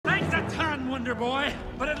Wonder Boy,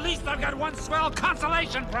 but at least I've got one swell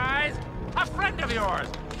consolation prize. A friend of yours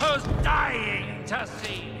who's dying to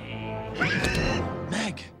see me.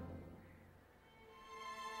 Meg!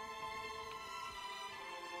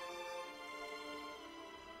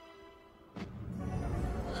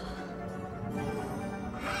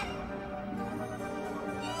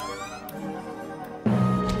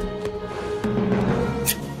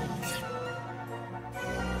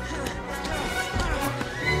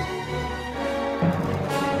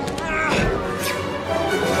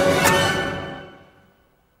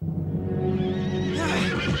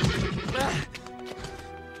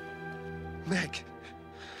 Meg!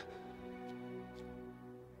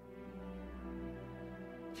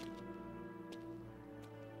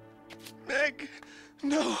 Meg!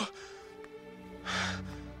 No!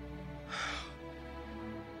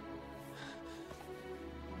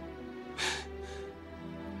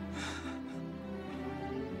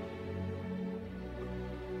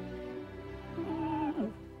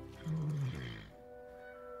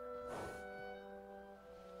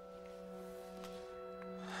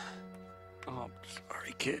 Oh, I'm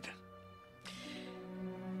sorry, kid.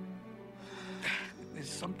 There's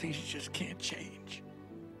some things you just can't change.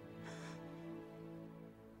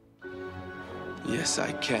 Yes,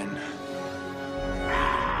 I can.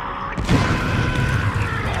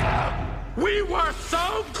 We were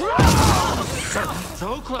so close!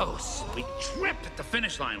 So close. We tripped at the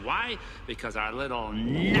finish line. Why? Because our little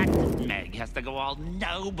nutmeg has to go all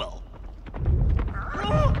noble.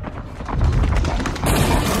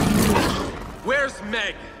 Where's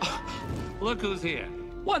Meg? Look who's here.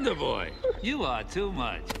 Wonder Boy, you are too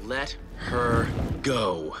much. Let her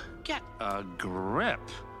go. Get a grip.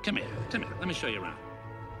 Come here, let me show you around.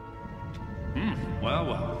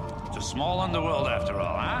 Well. It's a small underworld after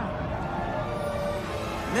all, huh?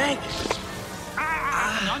 Meg!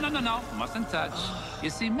 No. Mustn't touch.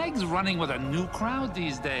 You see, Meg's running with a new crowd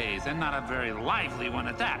these days, and not a very lively one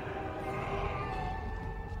at that.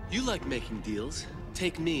 You like making deals.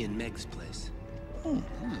 Take me in Meg's place.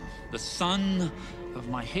 The son of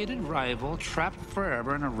my hated rival, trapped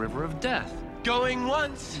forever in a river of death. Going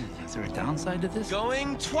once. Is there a downside to this?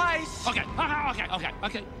 Going twice. Okay.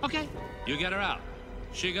 You get her out.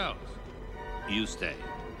 She goes. You stay.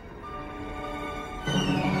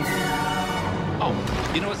 Oh,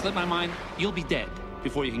 you know what slipped my mind? You'll be dead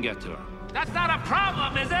before you can get to her. That's not a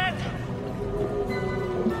problem, is it?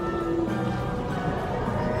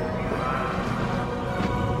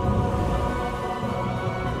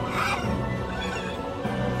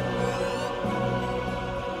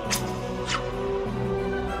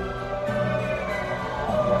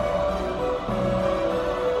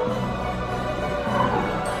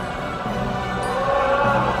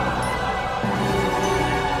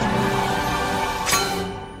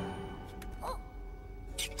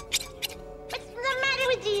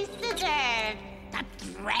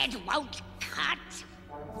 Won't cut.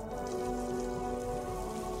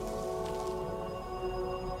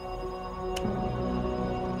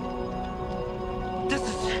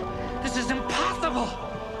 This is impossible.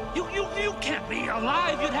 You can't be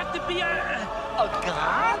alive. You'd have to be a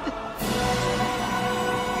god.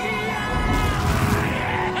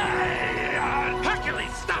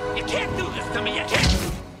 Hercules, stop! You can't do this to me. You can't.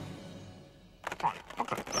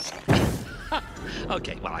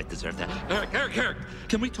 Okay, well, I deserve that. Herc,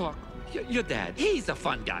 can we talk? Your dad, he's a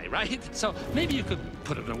fun guy, right? So maybe you could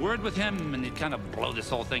put in a word with him and you'd kind of blow this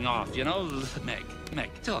whole thing off, you know? Meg,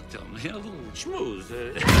 talk to him. You know, a little schmooze.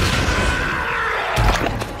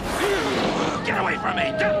 Get away from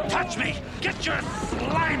me! Don't touch me! Get your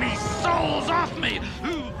slimy souls off me!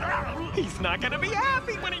 He's not gonna be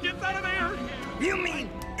happy when he gets out of there. You mean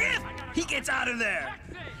if he gets out of there?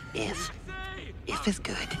 If is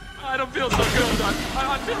good. I don't feel so good.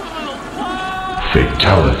 I feel a little...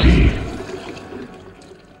 Fatality.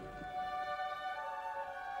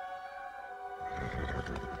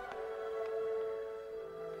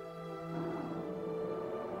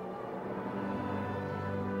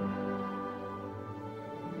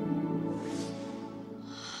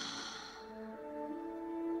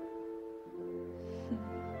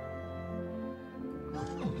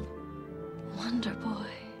 Wonder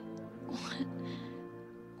Boy. What?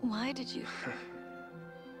 Why did you...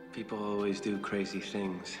 People always do crazy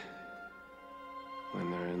things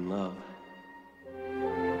when they're in love.